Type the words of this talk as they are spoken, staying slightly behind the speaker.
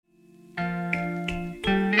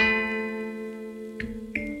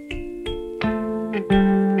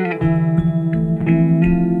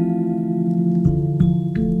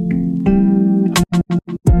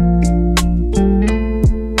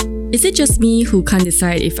just me who can't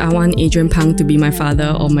decide if I want Adrian Pang to be my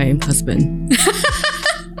father or my husband?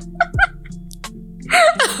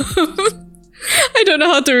 I don't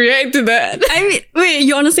know how to react to that. I mean, wait,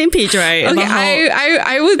 you're on the same page, right? Okay,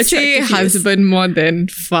 I would say husband more than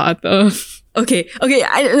father. Okay.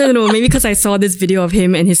 I don't know. Maybe because I saw this video of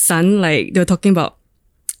him and his son, like they were talking about,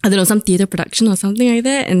 I don't know, some theatre production or something like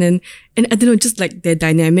that. And I don't know, just like their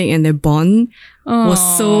dynamic and their bond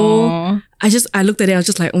was so. I looked at it. I was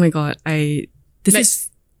just like, oh my god, this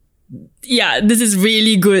is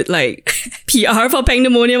really good, like PR for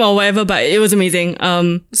Pandemonium or whatever. But it was amazing.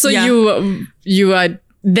 So you are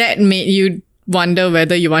that made you wonder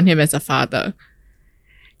whether you want him as a father.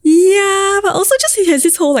 Yeah, but also just he has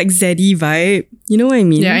this whole like Zeddy vibe. You know what I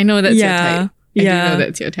mean? Yeah, I know that's your type. I do know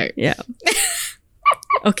that's your type. Yeah.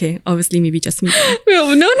 Okay, obviously maybe just me.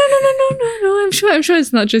 Well, no. I'm sure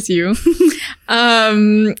it's not just you.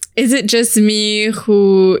 Is it just me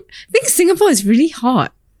who thinks Singapore is really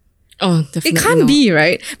hot? Oh, definitely. It can't be,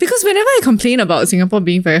 right? Because whenever I complain about Singapore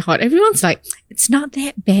being very hot, everyone's like, it's not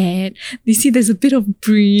that bad. You see, there's a bit of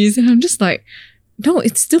breeze. And I'm just like, no,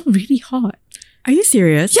 it's still really hot. Are you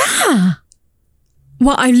serious? Yeah.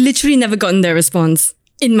 Well, I've literally never gotten that response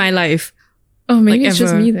in my life. Oh, maybe like it's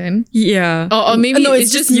just me then. Yeah. Or maybe no,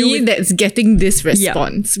 it's just me that's getting this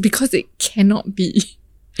response because it cannot be.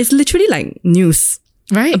 It's literally like news.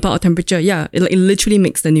 Right. About temperature. Yeah. It literally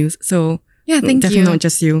makes the news. So yeah, definitely not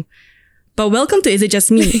just you. But welcome to Is It Just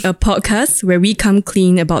Me? A podcast where we come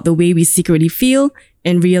clean about the way we secretly feel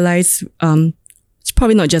and realize it's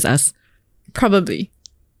probably not just us. Probably.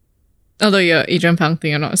 Although your Adrian Pang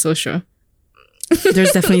thing, I'm not so sure.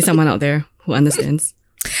 There's definitely someone out there who understands.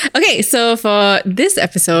 Okay, so for this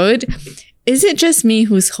episode, is it just me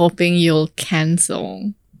who's hoping you'll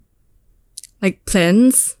cancel? Like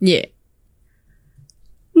plans? Yeah.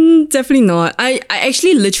 Definitely not. I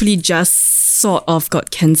actually literally just sort of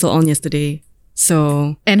got cancelled on yesterday.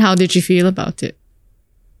 So. And how did you feel about it?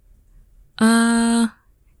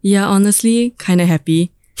 Yeah, honestly, kind of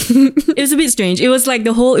happy. It was a bit strange. It was like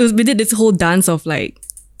we did this whole dance of like,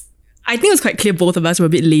 I think it was quite clear both of us were a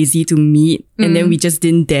bit lazy to meet and then we just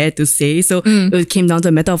didn't dare to say. So it came down to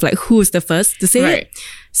a matter of like, who's the first to say it.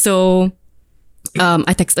 So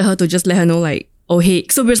I texted her to just let her know like, oh hey,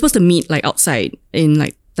 so we were supposed to meet like outside in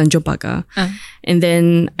like Tanjong Pagar. And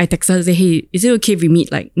then I texted her to say, hey, is it okay if we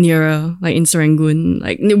meet like nearer, like in Serangoon,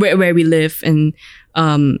 like where we live? And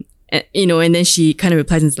you know, and then she kind of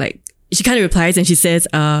replies and she says,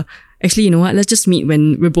 actually, you know what? Let's just meet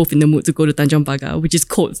when we're both in the mood to go to Tanjong Pagar, which is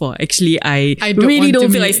code for actually I really don't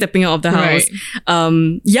feel like stepping out of the house.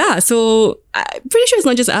 Yeah, so I'm pretty sure it's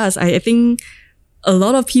not just us. I think a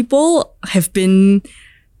lot of people have been,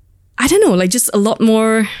 I don't know, like just a lot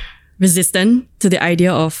more resistant to the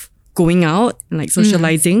idea of going out and like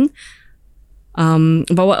socializing.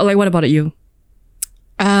 But what about you?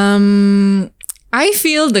 I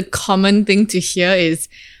feel the common thing to hear is,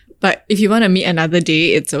 but if you want to meet another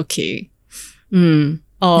day, it's okay.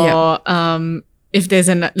 Or if there's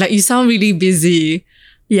like you sound really busy.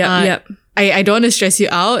 I don't want to stress you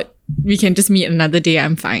out. We can just meet another day.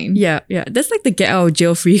 I'm fine. Yeah. That's like the get out of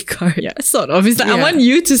jail free card. Yeah, sort of. It's like I want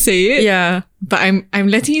you to say it. Yeah. But I'm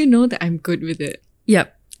letting you know that I'm good with it.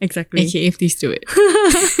 Yep. Exactly. Okay, please do it.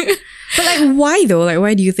 But like, why though? Like,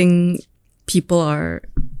 why do you think people are?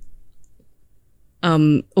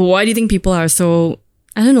 Why do you think people are so?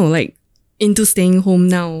 I don't know, like into staying home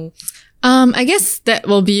now. I guess that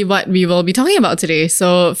will be what we will be talking about today.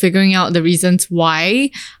 So figuring out the reasons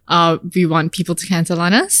why we want people to cancel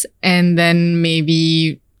on us, and then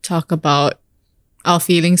maybe talk about our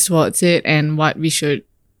feelings towards it and what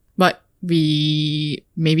we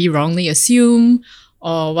maybe wrongly assume,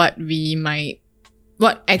 or what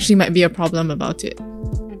actually might be a problem about it.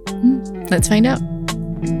 Let's find out.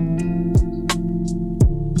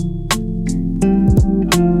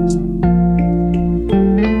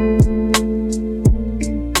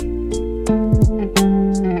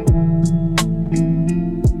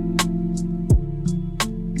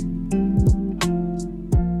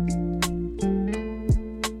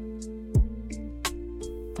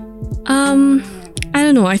 I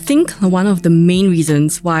don't know. I think one of the main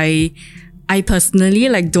reasons why I personally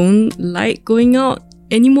like don't like going out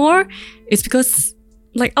anymore is because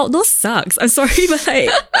like outdoors sucks. I'm sorry, but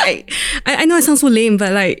like I know it sounds so lame,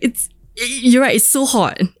 but like you're right. It's so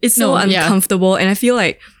hot. It's so uncomfortable, and I feel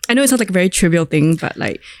like I know it sounds like a very trivial thing, but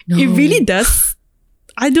like it really does.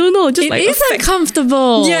 I don't know. Just it is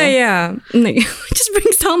uncomfortable. Yeah. Like it just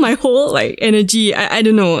brings down my whole like energy. I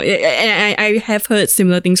don't know. I have heard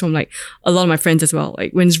similar things from like a lot of my friends as well.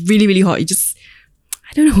 Like when it's really really hot, you just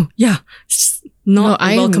I don't know. Yeah, it's just not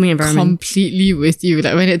a welcoming environment. Completely with you.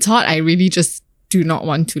 Like when it's hot, I really just do not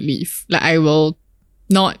want to leave. Like I will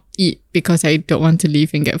not eat because I don't want to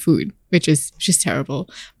leave and get food, which is just terrible.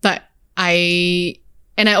 But I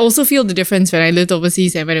also feel the difference when I lived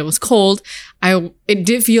overseas and when it was cold, it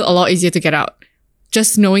did feel a lot easier to get out.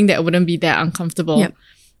 Just knowing that it wouldn't be that uncomfortable. Yep.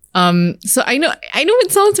 So I know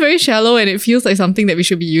it sounds very shallow and it feels like something that we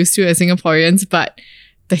should be used to as Singaporeans, but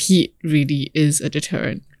the heat really is a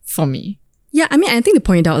deterrent for me. Yeah, I mean, I think they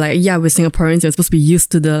pointed out like, yeah, we're Singaporeans, we're supposed to be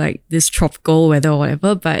used to the like this tropical weather or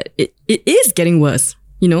whatever, but it is getting worse,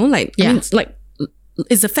 you know? Like, I mean,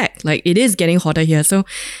 it's a fact. Like, it is getting hotter here. So,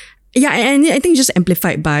 yeah, and I think just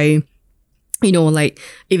amplified by, you know, like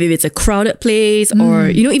if it's a crowded place or,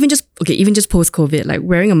 you know, even just post-COVID, like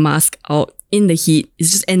wearing a mask out in the heat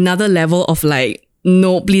is just another level of like,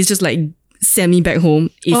 no, please just like send me back home.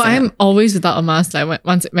 Oh, I'm always without a mask like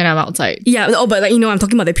when I'm outside. Yeah, but like, you know, I'm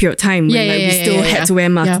talking about the period of time when we still had to wear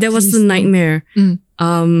masks. Yeah, that was a nightmare.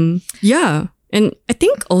 Yeah. And I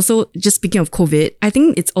think also, just speaking of COVID, I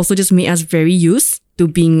think it's also just made us very used to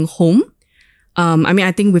being home. I mean,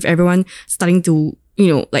 I think with everyone starting to, you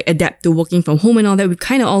know, like adapt to working from home and all that, we've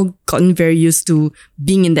kind of all gotten very used to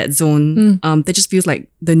being in that zone. That just feels like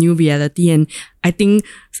the new reality. And I think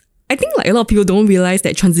like a lot of people don't realize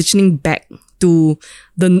that transitioning back to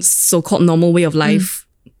the so-called normal way of life,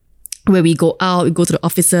 where we go out, we go to the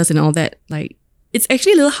offices and all that, like it's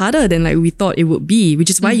actually a little harder than like we thought it would be, which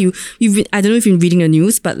is why I don't know if you've been reading the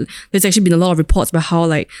news, but there's actually been a lot of reports about how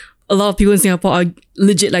like a lot of people in Singapore are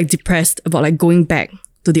legit like depressed about like going back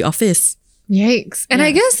to the office. Yikes. And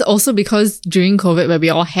I guess also because during COVID, where we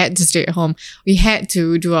all had to stay at home, we had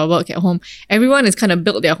to do our work at home. Everyone has kind of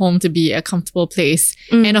built their home to be a comfortable place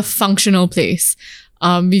and a functional place.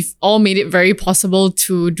 We've all made it very possible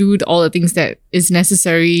to do all the things that is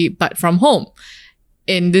necessary, but from home.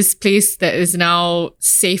 In this place that is now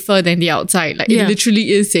safer than the outside. Like it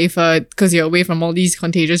literally is safer because you're away from all these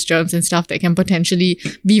contagious germs and stuff that can potentially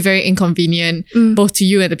be very inconvenient, both to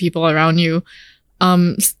you and the people around you.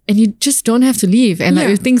 And you just don't have to leave. And like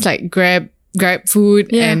with things like Grab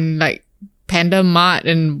food and like Panda Mart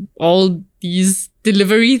and all these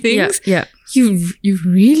delivery things, you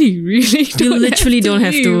really don't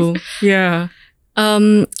have to. Yeah. I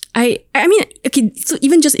mean, okay, so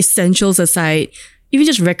even just essentials aside, even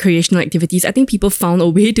just recreational activities, I think people found a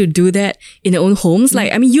way to do that in their own homes.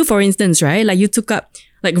 Like, I mean, you, for instance, right? Like you took up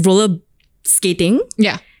like roller skating.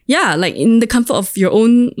 Yeah, like in the comfort of your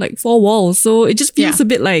own like four walls. So it just feels a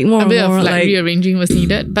bit like more of like rearranging was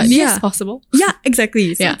needed, but yes, possible. Yeah,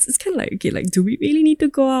 exactly. So it's kind of like, okay, like do we really need to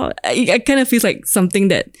go out? It kind of feels like something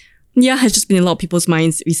that has just been in a lot of people's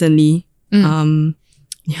minds recently.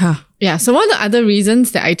 Yeah. So one of the other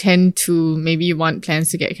reasons that I tend to maybe want plans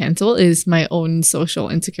to get cancelled is my own social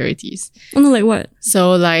insecurities. Oh no, like what?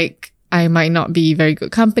 So like I might not be very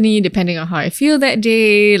good company depending on how I feel that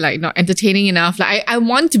day, like not entertaining enough. Like I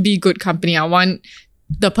want to be good company. I want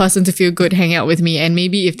the person to feel good hanging out with me. And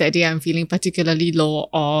maybe if that day I'm feeling particularly low,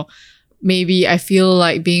 or maybe I feel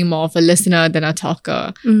like being more of a listener than a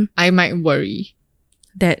talker, I might worry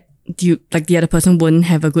that the other person wouldn't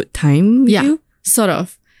have a good time with you? Sort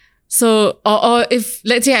of. So, or if,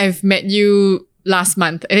 let's say I've met you last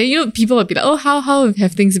month and you know, people would be like, oh, how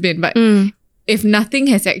have things been? But if nothing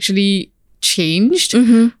has actually changed,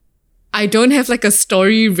 I don't have like a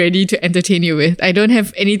story ready to entertain you with. I don't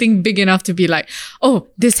have anything big enough to be like, oh,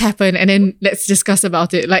 this happened and then let's discuss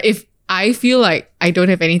about it. Like if I feel like I don't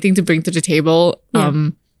have anything to bring to the table,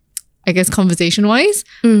 I guess conversation wise,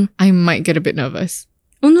 I might get a bit nervous.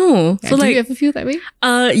 Oh no. Yeah, so do you ever feel that way?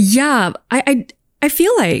 Yeah. I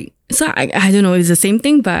feel like, so I don't know, it's the same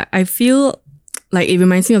thing, but I feel like it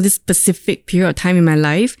reminds me of this specific period of time in my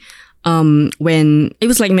life, when it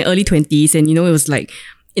was like in my early 20s, and you know, it was like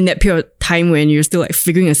in that period of time when you're still like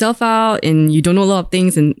figuring yourself out and you don't know a lot of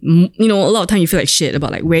things, and you know, a lot of time you feel like shit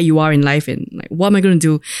about like where you are in life and like what am I going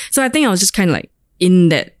to do. So I think I was just kind of like in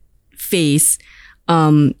that phase,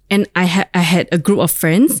 and I had a group of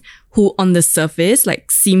friends who on the surface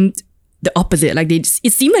like seemed the opposite. Like it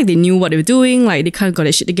seemed like they knew what they were doing. Like they kind of got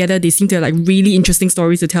their shit together. They seemed to have like really interesting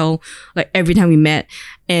stories to tell like every time we met.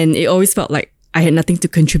 And it always felt like I had nothing to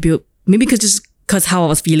contribute. Maybe because how I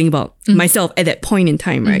was feeling about myself at that point in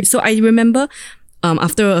time, right? So I remember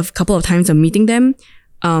after a couple of times of meeting them,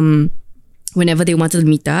 whenever they wanted to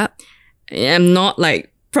meet up, I'm not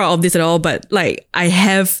like proud of this at all, but like I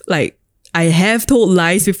have told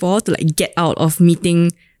lies before to like get out of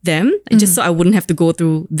meeting them, just so I wouldn't have to go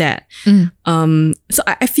through that. So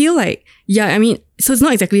I feel like, I mean, so it's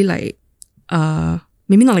not exactly like,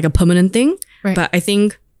 maybe not like a permanent thing, but I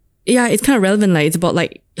think it's kind of relevant. Like it's about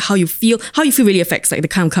like how you feel really affects like the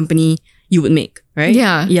kind of company you would make, right?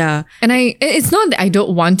 Yeah. Yeah. And it's not that I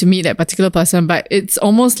don't want to meet that particular person, but it's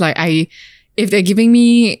almost like if they're giving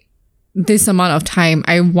me this amount of time,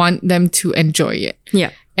 I want them to enjoy it.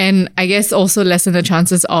 Yeah. And I guess also lessen the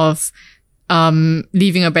chances of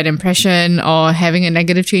leaving a bad impression or having a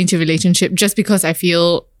negative change in relationship just because I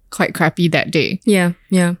feel quite crappy that day. Yeah.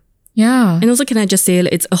 Yeah. Yeah. And also, can I just say,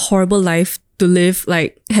 like, it's a horrible life to live,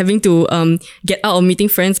 like having to get out of meeting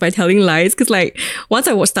friends by telling lies. Because like once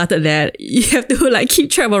I started that, you have to like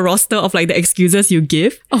keep track of a roster of like the excuses you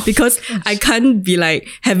give. Because I can't be like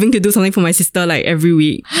having to do something for my sister like every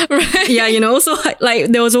week. Right. Yeah, you know. So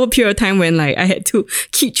like there was a period of time when like I had to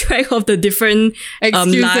keep track of the different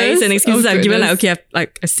lies and excuses I've given. Like okay, I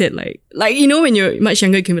said like you know when you're much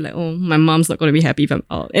younger, you can be like, oh, my mom's not gonna be happy if I'm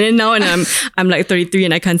out. And then now, and I'm like 33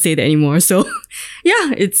 and I can't say that anymore. So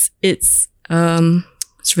yeah, it's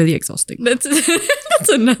really exhausting. That's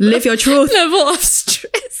another live your truth level of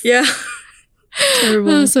stress. Yeah.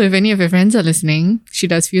 Terrible. So if any of your friends are listening, she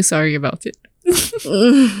does feel sorry about it.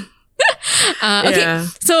 Okay. Yeah.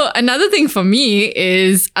 So another thing for me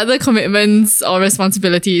is other commitments or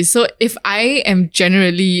responsibilities. So if I am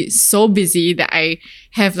generally so busy that I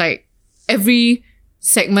have like every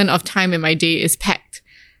segment of time in my day is packed,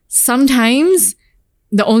 sometimes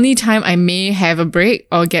the only time I may have a break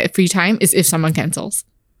or get free time is if someone cancels.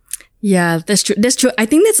 Yeah, that's true. That's true. I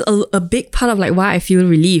think that's a big part of like why I feel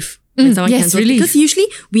relief when someone cancels. Relief. Because usually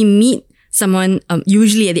we meet someone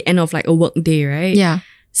usually at the end of like a work day, right? Yeah.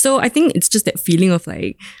 So I think it's just that feeling of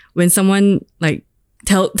like when someone like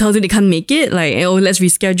tells you they can't make it, like, oh, let's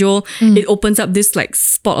reschedule. It opens up this like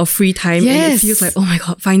spot of free time. Yes. And it feels like, oh my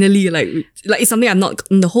God, finally, like it's something I've not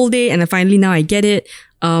in the whole day, and then finally now I get it.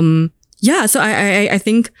 Yeah, so I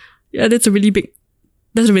think that's a really big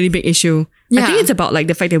issue. Yeah. I think it's about like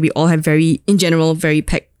the fact that we all have in general very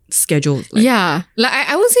packed schedules. Like, yeah. Like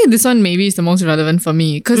I would say this one maybe is the most relevant for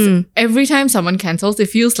me because every time someone cancels, it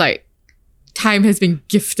feels like time has been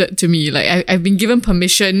gifted to me. Like I've been given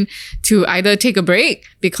permission to either take a break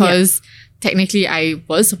because technically I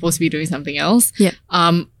was supposed to be doing something else. Yeah.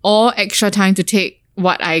 Or extra time to take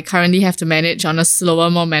what I currently have to manage on a slower,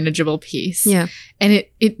 more manageable pace. Yeah. And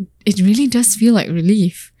it really does feel like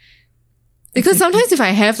relief. Because sometimes if I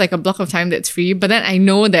have like a block of time that's free, but then I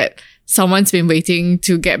know that someone's been waiting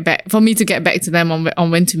for me to get back to them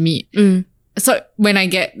on when to meet. So when I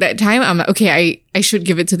get that time, I'm like, okay, I should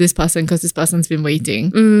give it to this person because this person's been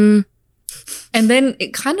waiting. And then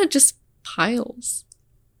it kind of just piles.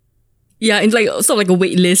 Yeah, it's like sort of like a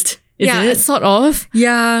wait list. Yeah, it? Sort of.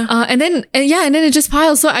 Yeah. And then it just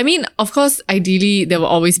piles. So I mean, of course, ideally there will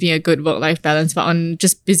always be a good work-life balance, but on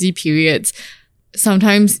just busy periods,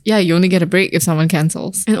 sometimes, you only get a break if someone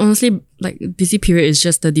cancels. And honestly, like busy period is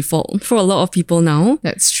just the default for a lot of people now.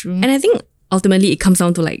 That's true. And I think ultimately it comes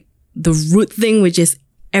down to like the root thing, which is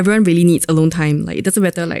everyone really needs alone time. Like it doesn't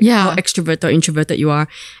matter like how extroverted or introverted you are.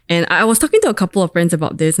 And I was talking to a couple of friends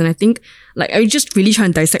about this, and I think like I just really try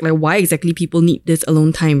and dissect like why exactly people need this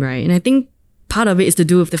alone time, right? And I think part of it is to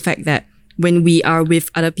do with the fact that when we are with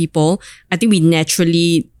other people, I think we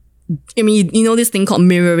naturally, I mean, you know this thing called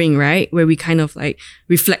mirroring, right? Where we kind of like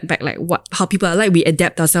reflect back like how people are like, we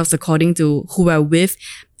adapt ourselves according to who we're with.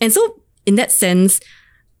 And so in that sense,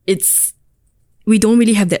 we don't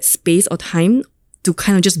really have that space or time to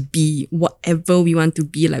kind of just be whatever we want to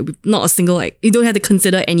be. Like not a single, like you don't have to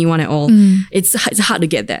consider anyone at all. It's hard to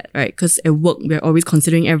get that, right? Because at work, we're always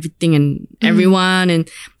considering everything and everyone, and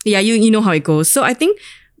you know how it goes. So I think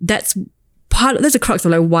that's the crux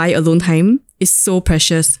of like why alone time is so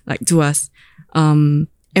precious, like to us. And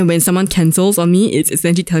when someone cancels on me, it's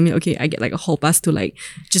essentially telling me, okay, I get like a whole pass to like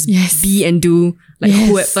just be and do like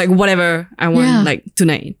like whatever I want like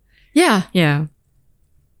tonight. Yeah. Yeah.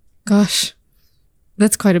 Gosh,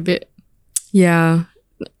 that's quite a bit. Yeah.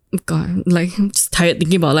 God, like I'm just tired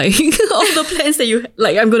thinking about like all the plans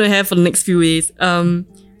that I'm gonna have for the next few days.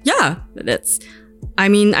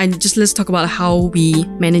 Let's talk about how we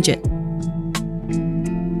manage it.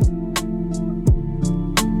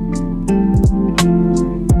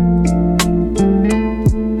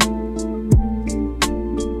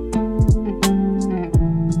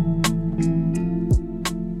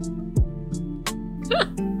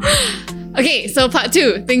 Okay, so part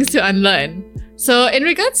 2, things to unlearn. So in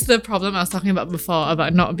regards to the problem I was talking about before,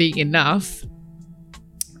 about not being enough,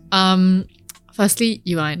 firstly,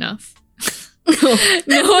 you are enough.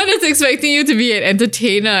 No one is expecting you to be an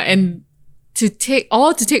entertainer and to take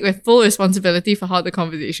with full responsibility for how the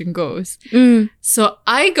conversation goes. So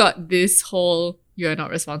I got this whole you're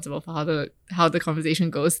not responsible for how the conversation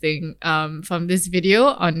goes thing from this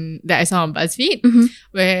video that I saw on BuzzFeed,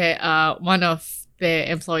 where one of their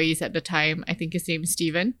employees at the time, I think his name is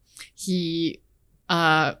Steven, he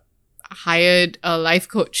hired a life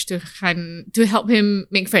coach to help him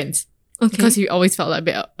make friends. Okay. Because he always felt like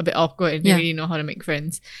a bit awkward and didn't really know how to make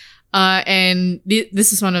friends. And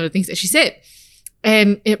this is one of the things that she said.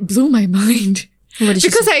 And it blew my mind. What did she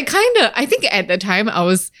say? I think at the time I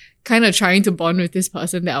was kind of trying to bond with this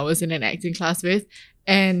person that I was in an acting class with.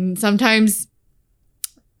 And sometimes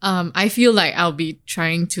I feel like I'll be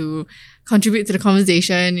trying to contribute to the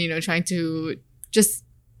conversation, trying to just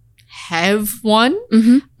have one.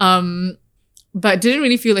 But didn't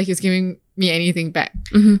really feel like he was giving me anything back.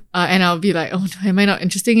 And I'll be like, oh no, am I not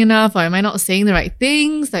interesting enough? Or am I not saying the right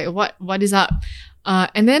things? Like what is up?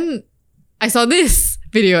 And then I saw this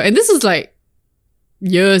video, and this was like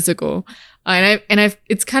years ago. And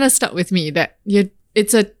it's kind of stuck with me that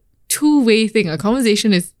it's a two-way thing. A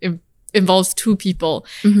conversation involves two people.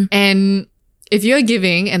 And if you're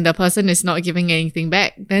giving and the person is not giving anything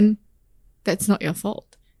back, then that's not your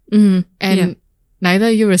fault. And neither are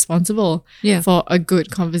you responsible for a good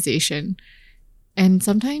conversation. And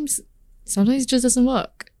sometimes it just doesn't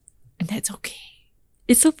work. And that's okay.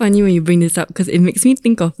 It's so funny when you bring this up because it makes me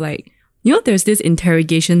think of like, there's this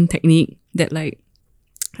interrogation technique that like,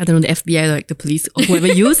 I don't know, the FBI or like the police or whoever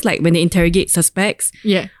use like when they interrogate suspects.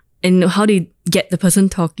 Yeah. And how they get the person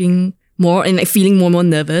talking more and like feeling more and more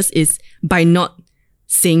nervous is by not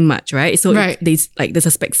saying much, right? So the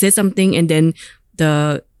suspect says something and then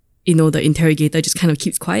the interrogator just kind of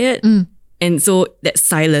keeps quiet. And so that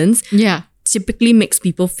silence typically makes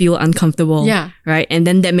people feel uncomfortable. Right? And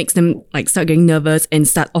then that makes them like start getting nervous and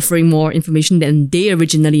start offering more information than they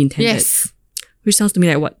originally intended. Yes. Which sounds to me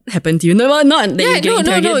like what happened to you. No, not that you're getting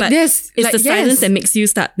interrogated, but it's like, the silence that makes you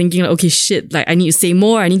start thinking like, okay, shit, like I need to say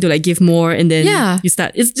more, I need to like give more, and then you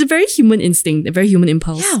start. It's a very human instinct, a very human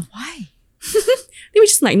impulse. Yeah, why? I think we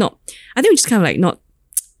just kind of like not,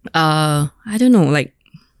 I don't know, like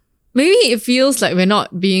maybe it feels like we're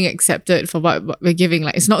not being accepted for what we're giving.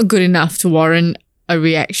 Like it's not good enough to warrant a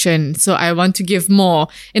reaction. So I want to give more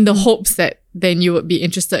in the hopes that then you would be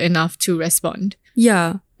interested enough to respond.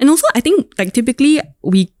 Yeah. And also, I think like typically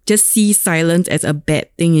we just see silence as a bad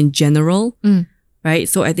thing in general, right?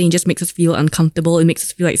 So I think it just makes us feel uncomfortable. It makes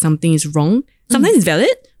us feel like something is wrong. Sometimes it's valid,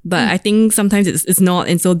 but I think sometimes it's not.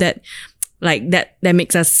 And so that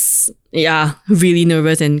makes us, really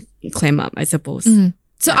nervous and clam up, I suppose.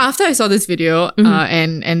 So after I saw this video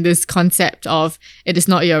and this concept of it is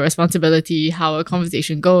not your responsibility how a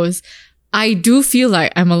conversation goes, I do feel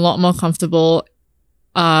like I'm a lot more comfortable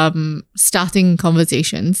starting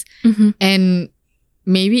conversations and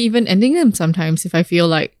maybe even ending them sometimes if I feel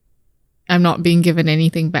like I'm not being given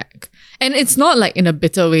anything back. And it's not like in a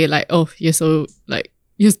bitter way like, oh, you're so like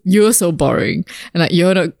you're so boring and like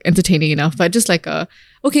you're not entertaining enough, but just like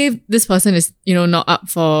okay, if this person is not up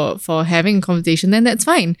for having a conversation, then that's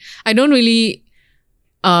fine. I don't really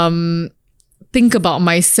think about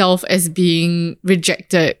myself as being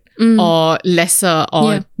rejected or lesser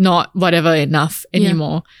or not whatever enough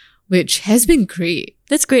anymore, which has been great.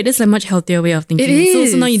 That's great. That's a much healthier way of thinking. It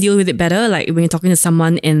is. So now you deal with it better, like when you're talking to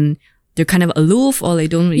someone and they're kind of aloof or they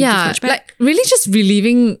don't really give much back. Like really just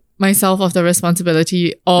relieving myself of the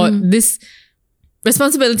responsibility or this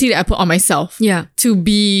responsibility that I put on myself to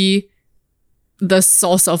be the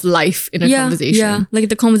source of life in a conversation. Yeah, like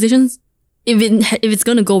the conversations, if it's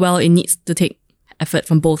going to go well, it needs to take effort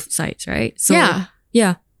from both sides, right? So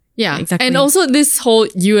yeah, exactly. And also this whole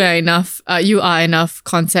you are enough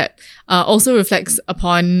concept also reflects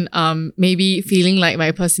upon maybe feeling like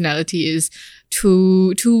my personality is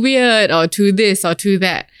too weird or too this or too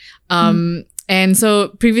that. And so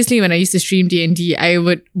previously when I used to stream D&D, I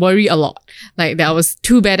would worry a lot. Like that I was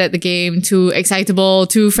too bad at the game, too excitable,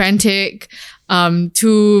 too frantic,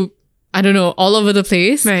 too, I don't know, all over the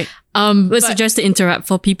place. Right. But just to interrupt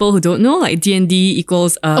for people who don't know, like D&D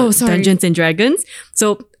equals Dungeons and Dragons.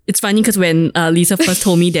 So it's funny because when Lisa first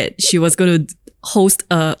told me that she was going to host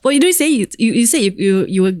you say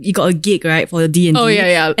you got a gig, right, for the D&D. Oh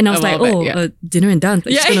yeah. And I was like, a dinner and dance.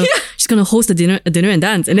 Like, she's gonna host a dinner and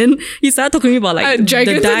dance. And then you started talking to me about like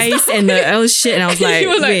the dice and the shit, and I was like,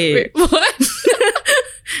 wait, what?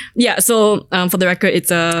 Yeah, so for the record, it's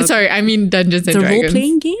a Dungeons and Dragons. It's a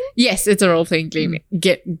role-playing game? Yes, it's a role-playing game.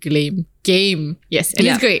 Game. Yes, and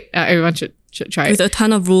it's great. Everyone should try it. With a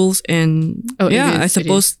ton of rules and I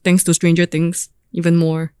suppose thanks to Stranger Things, even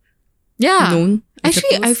more. Known,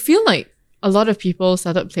 actually, I feel like a lot of people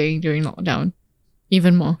started playing during lockdown,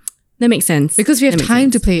 even more. That makes sense because we have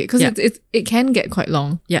time to play it because it can get quite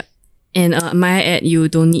long. Yeah, And might I add, you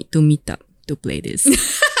don't need to meet up to play this.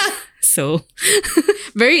 So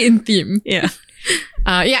very in theme. Yeah.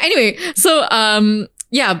 Anyway, so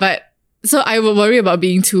but so I will worry about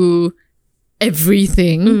being too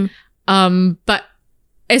everything. But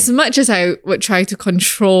as much as I would try to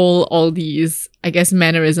control all these, I guess,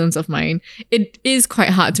 mannerisms of mine, it is quite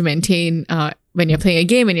hard to maintain when you're playing a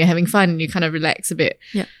game and you're having fun and you kind of relax a bit.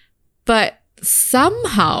 Yeah. But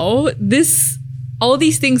somehow all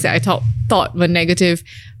these things that I thought were negative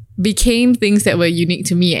became things that were unique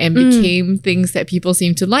to me and became things that people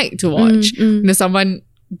seem to like to watch. You know, someone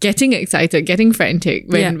getting excited, getting frantic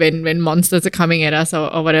when monsters are coming at us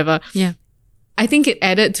or whatever. Yeah. I think it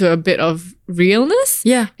added to a bit of realness.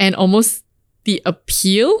 Yeah. And almost the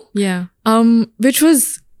appeal. Yeah. Which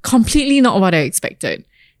was completely not what I expected.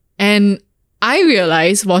 And I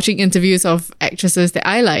realized watching interviews of actresses that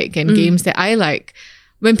I like and games that I like,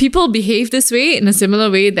 when people behave this way in a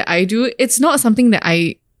similar way that I do, it's not something that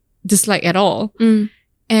I dislike at all.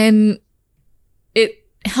 And it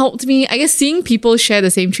helped me, I guess, seeing people share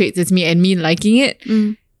the same traits as me and me liking it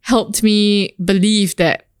helped me believe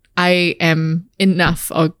that I am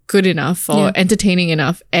enough or good enough or entertaining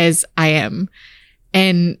enough as I am.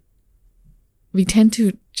 And we tend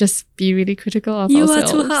to just be really critical of ourselves. You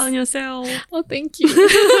are too hard on yourself. Oh, thank you.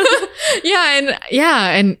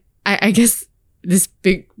 And I guess this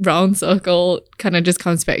big round circle kind of just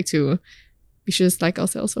comes back to we should just like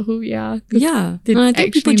ourselves for who we are. Yeah. It's I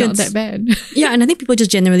think actually not that bad. Yeah, and I think people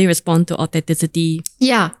just generally respond to authenticity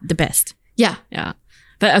the best. Yeah. Yeah.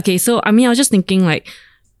 But okay, so I mean, I was just thinking like,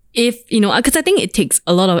 if, you know, because I think it takes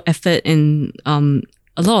a lot of effort and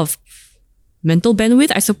a lot of mental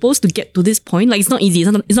bandwidth, I suppose, to get to this point. Like, it's not easy.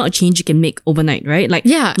 It's not a change you can make overnight, right? Like,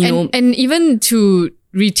 and even to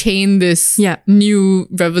retain this new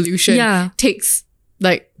revolution takes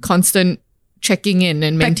like constant checking in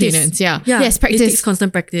and maintenance. Practice. Yes, practice. It takes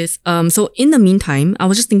constant practice. So in the meantime, I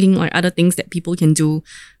was just thinking like other things that people can do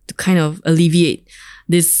to kind of alleviate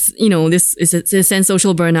this, you know, this is a sense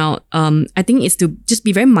social burnout. I think it's to just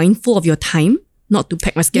be very mindful of your time, not to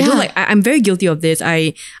pack my schedule. Like I'm very guilty of this.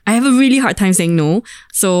 I have a really hard time saying no.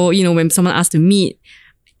 So, you know, when someone asks to meet,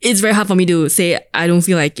 it's very hard for me to say I don't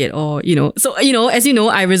feel like it, or, you know. So, you know, as you know,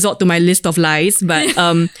 I resort to my list of lies, but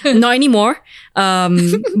not anymore.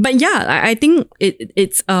 But yeah, I think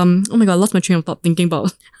it's oh my god, I lost my train of thought thinking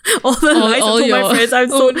about all the lies I told my friends.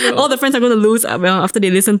 All the friends I'm going to lose after they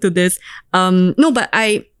listen to this.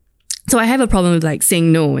 So I have a problem with like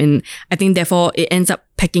saying no, and I think therefore it ends up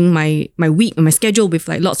packing my week and my schedule with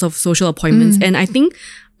like lots of social appointments. And I think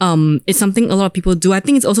it's something a lot of people do. I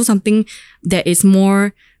think it's also something that is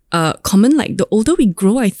more common like the older we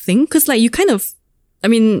grow, I think, because like you kind of, I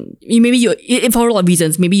mean, for a lot of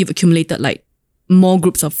reasons, maybe you've accumulated like more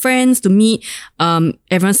groups of friends to meet.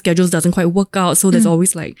 Everyone's schedules doesn't quite work out, so there's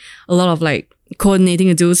always like a lot of like coordinating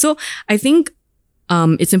to do. So I think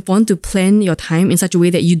it's important to plan your time in such a way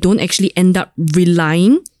that you don't actually end up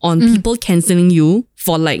relying on people cancelling you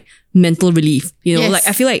for like mental relief. You know, like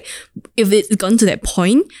I feel like if it's gotten to that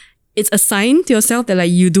point, it's a sign to yourself that like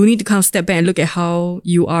you do need to kind of step back and look at how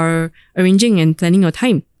you are arranging and planning your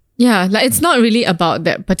time. Yeah, like it's not really about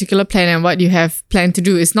that particular plan and what you have planned to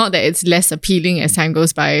do. It's not that it's less appealing as time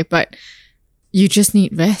goes by, but you just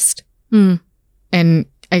need rest. And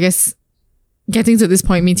I guess getting to this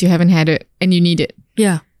point means you haven't had it and you need it.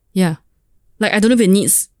 Yeah. Like I don't know if it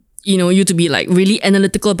needs, you know, you to be like really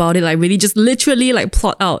analytical about it, like really just literally like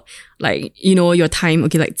plot out like, you know, your time.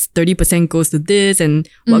 Okay, like 30% goes to this and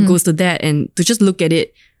what goes to that, and to just look at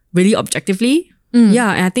it really objectively.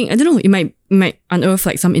 Yeah, and I think, I don't know, it might unearth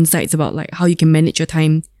like some insights about like how you can manage your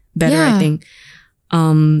time better, I think.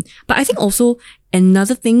 But I think also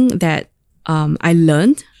another thing that I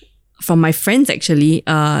learned from my friends actually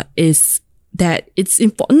is that it's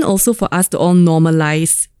important also for us to all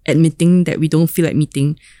normalize admitting that we don't feel like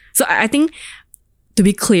meeting. So I think, to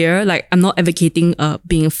be clear, like I'm not advocating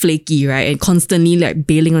being flaky, right, and constantly like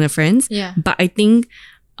bailing on your friends. Yeah. But I think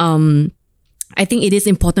it is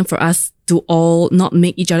important for us to all not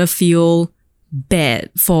make each other feel bad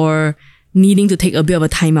for needing to take a bit of a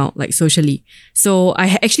time out, like socially. So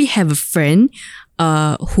I actually have a friend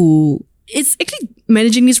who is actually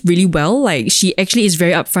managing this really well. Like she actually is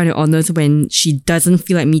very upfront and honest when she doesn't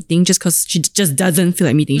feel like meeting, just because she just doesn't feel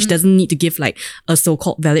like meeting. She doesn't need to give like a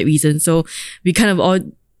so-called valid reason. So we kind of all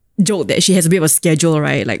joke that she has a bit of a schedule,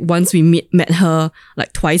 right? Like once we met her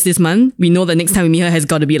like twice this month, we know the next time we meet her has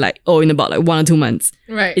got to be like, in about like 1 or 2 months.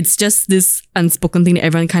 Right. It's just this unspoken thing that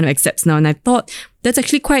everyone kind of accepts now. And I thought that's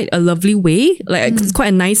actually quite a lovely way. Like it's quite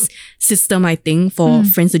a nice system, I think, for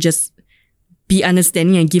friends to just be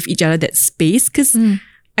understanding and give each other that space. Because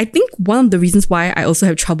I think one of the reasons why I also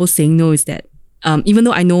have trouble saying no is that even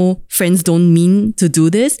though I know friends don't mean to do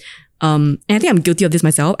this, and I think I'm guilty of this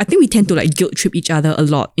myself, I think we tend to like guilt trip each other a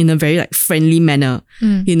lot in a very like friendly manner.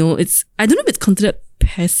 You know, I don't know if it's considered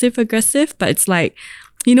passive aggressive, but it's like,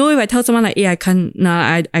 you know, if I tell someone like, hey, I can't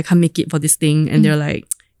make it for this thing, and they're like,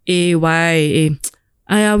 hey, why?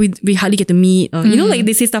 Hey, we hardly get to meet, or, you know, like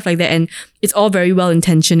they say stuff like that, and it's all very well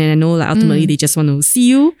intentioned, and I know like ultimately they just want to see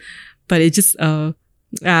you, but it just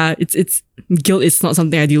it's guilt is not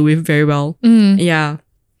something I deal with very well.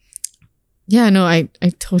 Yeah, no, I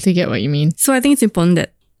totally get what you mean. So I think it's important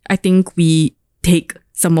that I think we take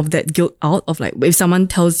some of that guilt out of like, if someone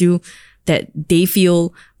tells you that they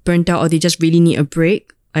feel burnt out or they just really need a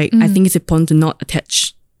break, like I think it's important to not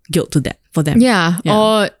attach guilt to that for them. Yeah.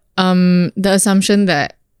 Or the assumption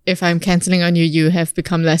that if I'm cancelling on you, you have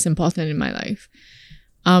become less important in my life.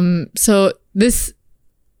 So this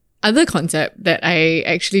other concept that I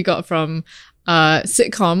actually got from a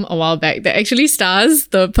sitcom a while back that actually stars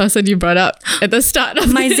the person you brought up at the start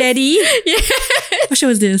of My this. Zaddy? Yeah. What show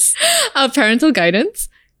is this? Parental Guidance.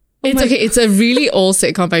 It's a really old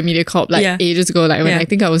sitcom by MediaCorp, like ages ago, like when I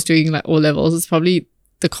think I was doing like O-levels. It's probably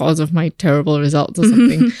the cause of my terrible results or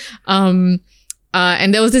something.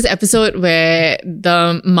 And there was this episode where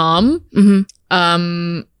the mom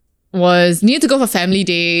was needed to go for family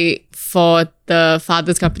day for the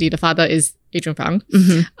father's company. The father is Adrian Pang.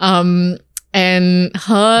 And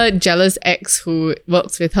her jealous ex who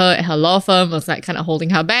works with her at her law firm was like kind of holding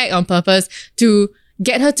her back on purpose to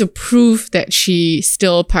get her to prove that she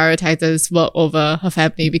still prioritizes work over her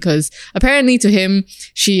family, because apparently to him,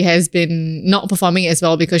 she has been not performing as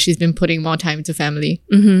well because she's been putting more time into family.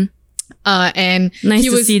 And nice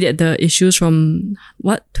to see that the issues from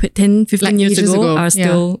 10, 15 like years ago are yeah.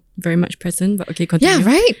 still very much present. But okay, continue. Yeah,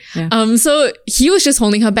 right? Yeah. So he was just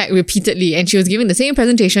holding her back repeatedly, and she was giving the same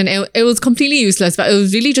presentation, and it was completely useless, but it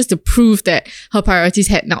was really just to prove that her priorities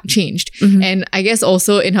had now changed. And I guess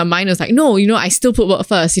also in her mind, it was like, no, you know, I still put work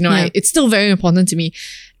first. You know, it's still very important to me.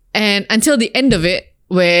 And until the end of it,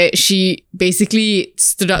 where she basically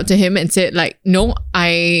stood up to him and said like, no,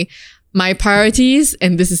 my priorities,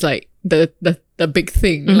 and this is like the big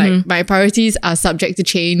thing, like my priorities are subject to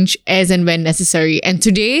change as and when necessary. And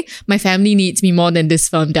today, my family needs me more than this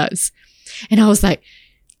firm does. And I was like,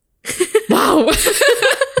 wow,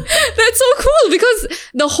 that's so cool, because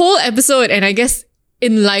the whole episode, and I guess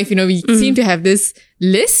in life, you know, we seem to have this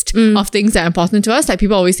list of things that are important to us. Like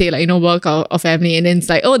people always say like, you know, work or family. And then it's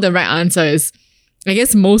like, oh, the right answer is, I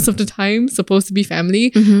guess most of the time supposed to be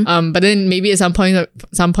family. But then maybe at some point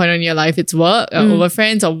in your life, it's work over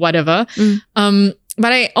friends or whatever. But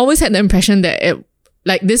I always had the impression that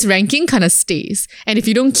like this ranking kind of stays. And if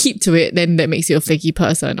you don't keep to it, then that makes you a flaky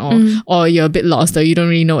person, or you're a bit lost, or you don't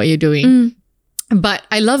really know what you're doing. But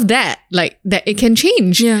I love that, like that it can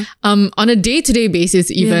change. On a day-to-day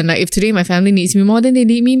basis, even like if today my family needs me more, then they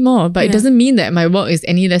need me more. But it doesn't mean that my work is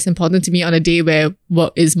any less important to me on a day where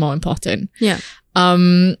work is more important.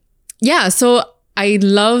 So I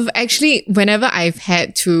love, actually, whenever I've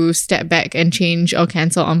had to step back and change or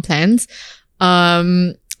cancel on plans,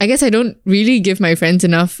 I guess I don't really give my friends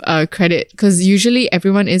enough credit, because usually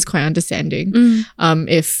everyone is quite understanding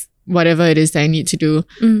if whatever it is that I need to do.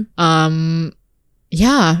 And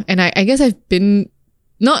I guess I've been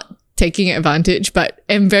not taking advantage, but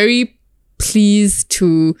am very pleased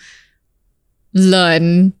to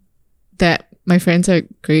learn that my friends are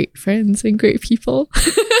great friends and great people.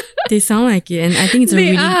 They sound like it, and I think it's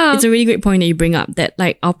a really great point that you bring up, that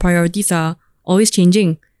like our priorities are always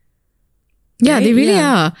changing. Yeah, right? They really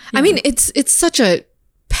are. I mean, it's such a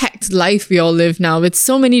packed life we all live now, with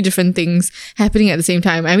so many different things happening at the same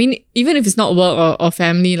time. I mean, even if it's not work or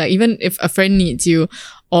family, like even if a friend needs you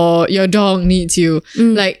or your dog needs you,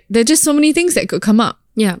 like there's just so many things that could come up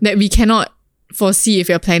that we cannot foresee if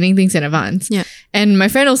you're planning things in advance. And my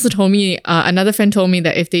friend also told me, another friend told me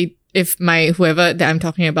that if my whoever that I'm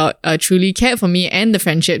talking about truly cared for me and the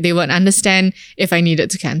friendship, they would understand if I needed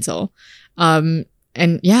to cancel. And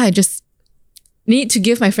I just need to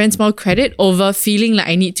give my friends more credit over feeling like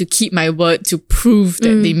I need to keep my word to prove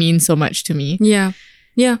that they mean so much to me. Like,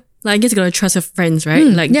 I guess you gotta trust your friends, right?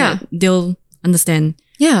 That they'll understand.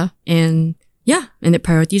 And the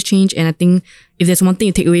priorities change. And I think if there's one thing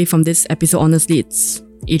you take away from this episode, honestly, it's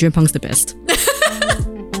Adrian Pang's the best.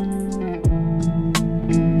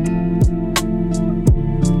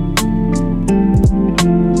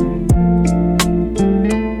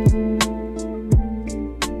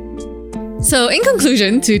 So in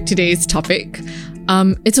conclusion to today's topic,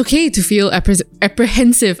 it's okay to feel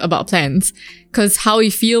apprehensive about plans, because how we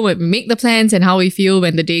feel when we make the plans and how we feel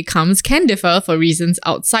when the day comes can differ for reasons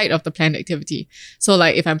outside of the planned activity. So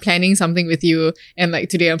like if I'm planning something with you and like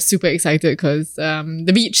today I'm super excited because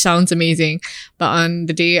the beach sounds amazing, but on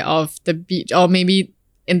the day of the beach, or maybe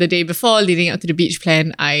in the day before leading up to the beach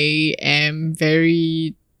plan, I am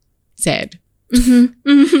very sad.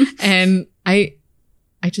 And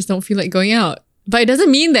I just don't feel like going out. But it doesn't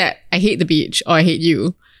mean that I hate the beach or I hate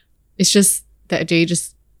you. It's just that day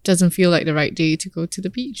just doesn't feel like the right day to go to the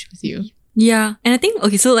beach with you. Yeah. And I think,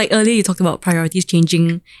 okay, so like earlier you talked about priorities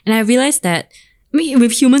changing. And I realized that, I mean,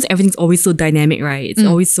 with humans, everything's always so dynamic, right? It's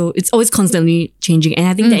always constantly changing. And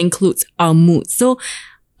I think that includes our mood. So,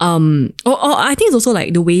 or I think it's also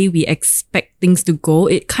like the way we expect things to go.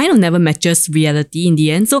 It kind of never matches reality in the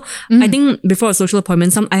end. So I think before a social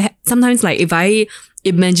appointment, sometimes like if I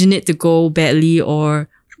imagine it to go badly, or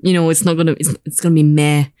you know, it's gonna be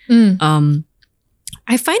meh.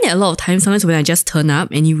 I find that a lot of times, sometimes when I just turn up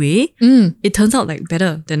anyway, it turns out like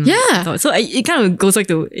better than I thought. So it kind of goes back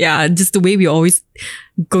to just the way we're always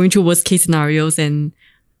going through worst case scenarios. And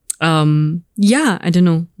I don't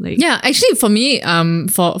know. Actually for me,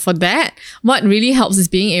 for that, what really helps is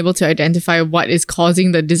being able to identify what is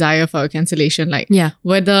causing the desire for a cancellation.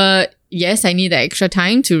 Whether yes, I need the extra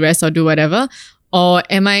time to rest or do whatever, or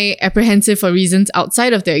am I apprehensive for reasons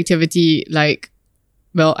outside of the activity, like,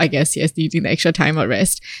 well, I guess yes, needing the extra time or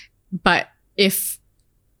rest. But if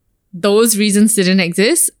those reasons didn't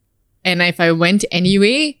exist, and if I went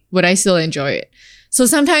anyway, would I still enjoy it? So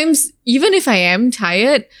sometimes, even if I am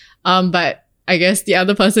tired, but I guess the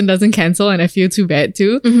other person doesn't cancel and I feel too bad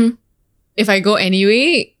too, if I go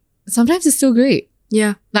anyway, sometimes it's still great.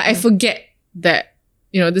 Yeah. I forget that,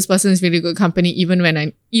 you know, this person is really good company even when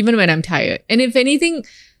I'm tired. And if anything,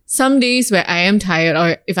 some days where I am tired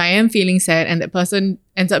or if I am feeling sad and that person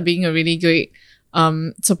ends up being a really great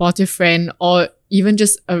supportive friend, or even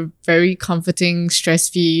just a very comforting,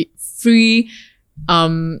 stress-free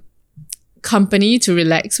company to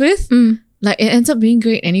relax with, like it ends up being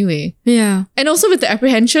great anyway. Yeah. And also with the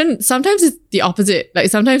apprehension, sometimes it's the opposite. Like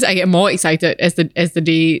sometimes I get more excited as the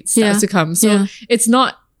day starts to come. So it's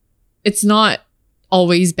not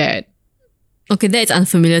always bad. Okay, that's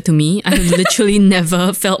unfamiliar to me. I have literally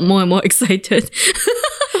never felt more and more excited.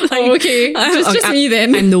 Okay. It's just me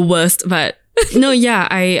then. I'm the worst. But no,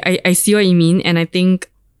 I see what you mean. And I think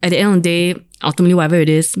at the end of the day, ultimately, whatever it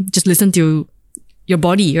is, just listen to your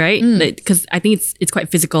body, right? Because I think it's quite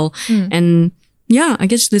physical. And I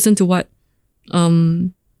guess just listen to what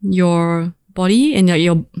your body and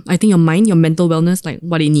your I think your mind, your mental wellness, like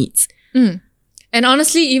what it needs. And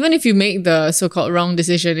honestly, even if you make the so-called wrong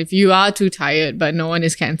decision, if you are too tired but no one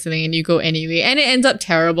is cancelling and you go anyway and it ends up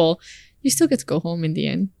terrible, you still get to go home in the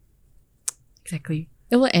end. Exactly.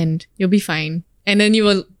 It will end. You'll be fine. And then you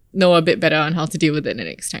will know a bit better on how to deal with it the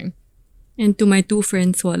next time. And to my 2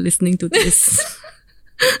 friends who are listening to this,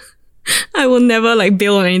 I will never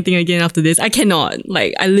bail on anything again after this. I cannot.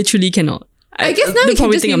 I literally cannot. I guess now you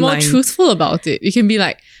can just be more truthful about it. You can be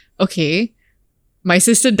like, okay, my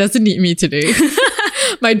sister doesn't need me today.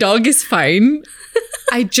 My dog is fine.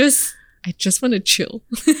 I just want to chill.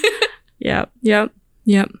 Yep.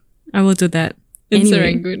 I will do that. In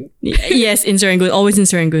Serangoon. Yes, in Serangoon. Always in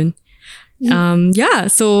Serangoon.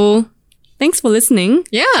 So thanks for listening.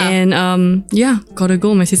 Yeah. And gotta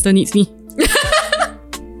go. My sister needs me.